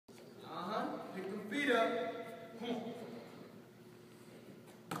feet up. Come on.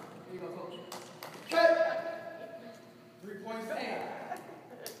 Here you go, coach. Cut. 3-point stand.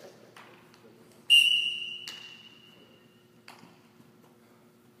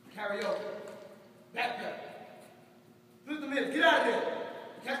 Karaoke. Back up. Flip the middle. Get out of there.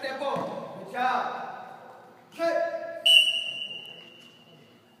 Catch that ball. Good job. Cut.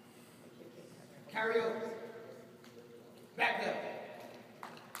 Karaoke. Back up.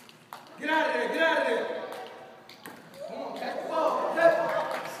 Get out of there. Get out of there. Come on. Catch the ball. Cut.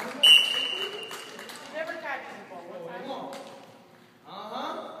 Never catches the ball. Come on.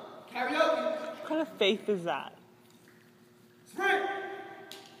 Karaoke. What kind of faith is that? Sprint.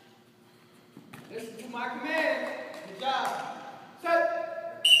 Listen to my command. Good job. Set.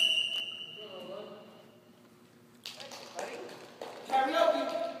 Karaoke.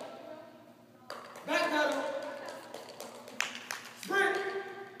 Back pedal. Sprint.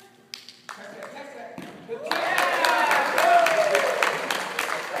 Catch that. Good catch.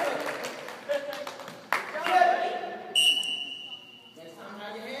 Next time,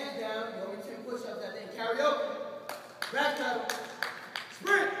 have your hands down. You want me 10 push-ups at the end. Karaoke. Back pedal.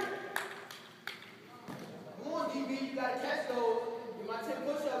 Sprint. Come on, DB, you gotta catch those. Get my 10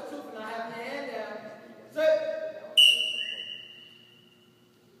 push-ups too for not having your hand down. Set.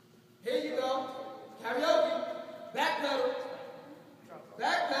 Here you go. Karaoke. Back pedal.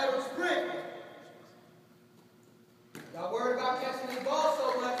 Back pedal. Sprint. Y'all worried about catching the ball so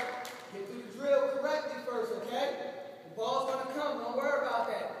much. Get through the drill correctly first, okay? The ball's gonna come. Don't worry about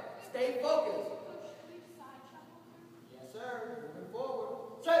that. Stay focused. Yes, sir. Moving forward.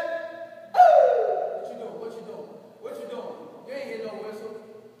 Set. What you doing? What you doing? You ain't hear no whistle.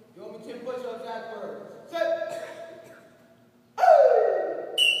 You want me 10 push-ups afterwards. Set.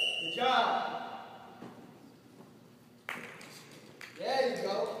 Good job. There you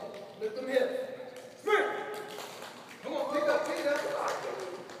go. Lift them hips. Sprint. Come on, pick up.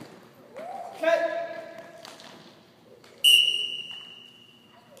 Set.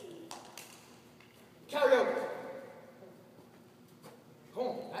 Karaoke. Come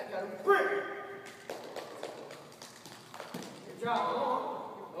on, I got him. Sprint. Good job. Come on.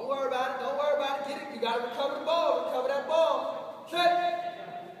 Don't worry about it. Get it. You got to recover the ball. Recover that ball. Set.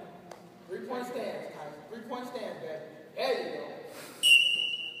 3-point stands, guys. 3-point stands, baby. There you go.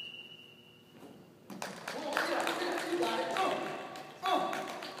 Come on, get up. You got it.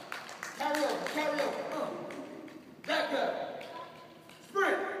 Karaoke. Back up.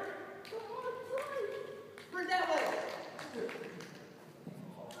 Sprint. Sprint that way.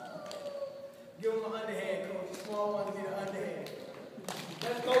 Give him an underhand, coach. A small one to get an underhand.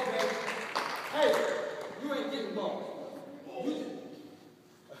 Let's go, baby. Hey, you ain't getting ball. You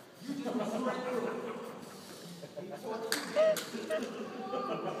just went straight through. He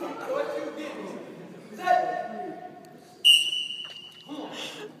taught you didn't. Set. Come on.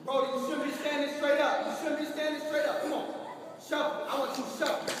 Brody, you shouldn't be standing straight up. Come on. Shuffle. I want you to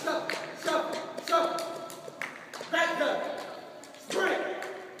shuffle. Back up. Sprint.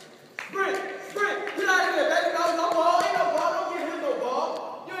 Get out of there, baby. No ball. Ain't no ball. Don't give him no ball.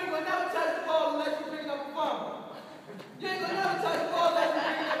 You ain't gonna never touch the ball unless you bring up a fumble.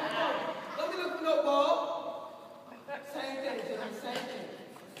 Don't be looking for no ball. Same thing, gentlemen. Same thing.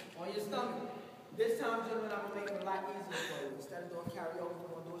 On your stomach. This time, gentlemen, I'm gonna make it a lot easier for you. Instead of doing karaoke,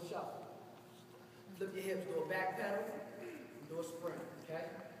 we're gonna do a shuffle. Flip your hips, do a back pedal, and do a sprint. Okay?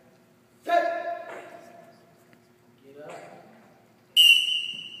 Set. Get up.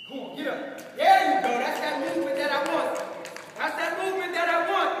 Come on, get up. There you go. That's that movement that I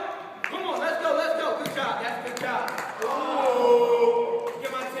want. Come on, let's go. Good job. That's a good job. Oh,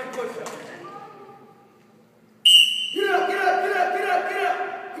 get my 10 push-ups. Get up.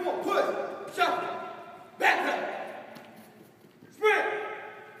 Come on, push. Shuffle. Back up. Sprint.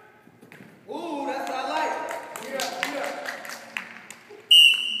 Ooh, that's what I like. Get up.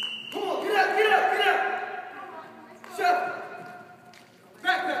 Come on, get up. Shuffle.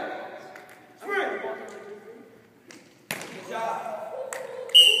 Back up. Sprint. Good job.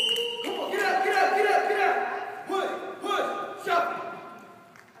 Come on, get up. Push, shuffle.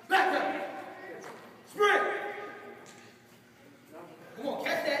 Back up. Sprint. Come on,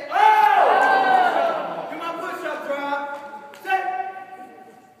 catch that. Oh! Get my push-up drop. Set.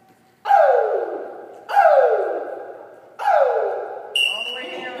 All the way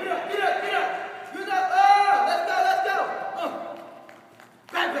down. Get up. Let's go.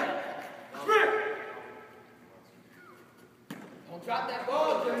 Back up. Sprint. Don't drop that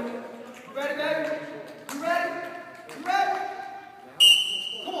ball, Jimmy. You ready, baby? You ready?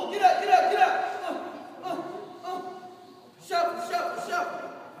 Come on, get up. Shuffle.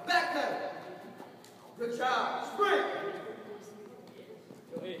 Back pedal.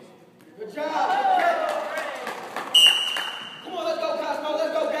 Good job. Come on, let's go, Cosmo.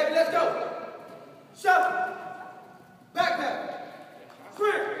 Let's go, baby. Let's go. Shuffle. Backpedal.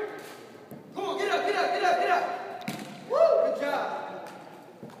 Sprint. Come on, get up, get up, get up, get up. Woo, good job.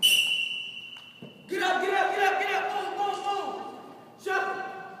 Get up, get up, get up, get up. Move, move, move. Shuffle.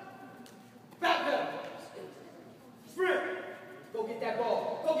 Backpedal. Sprint. Go get that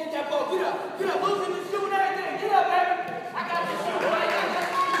ball. Go get that ball. Get up. Get up. Losing the shoe and everything. Get up, baby. I got this shoe.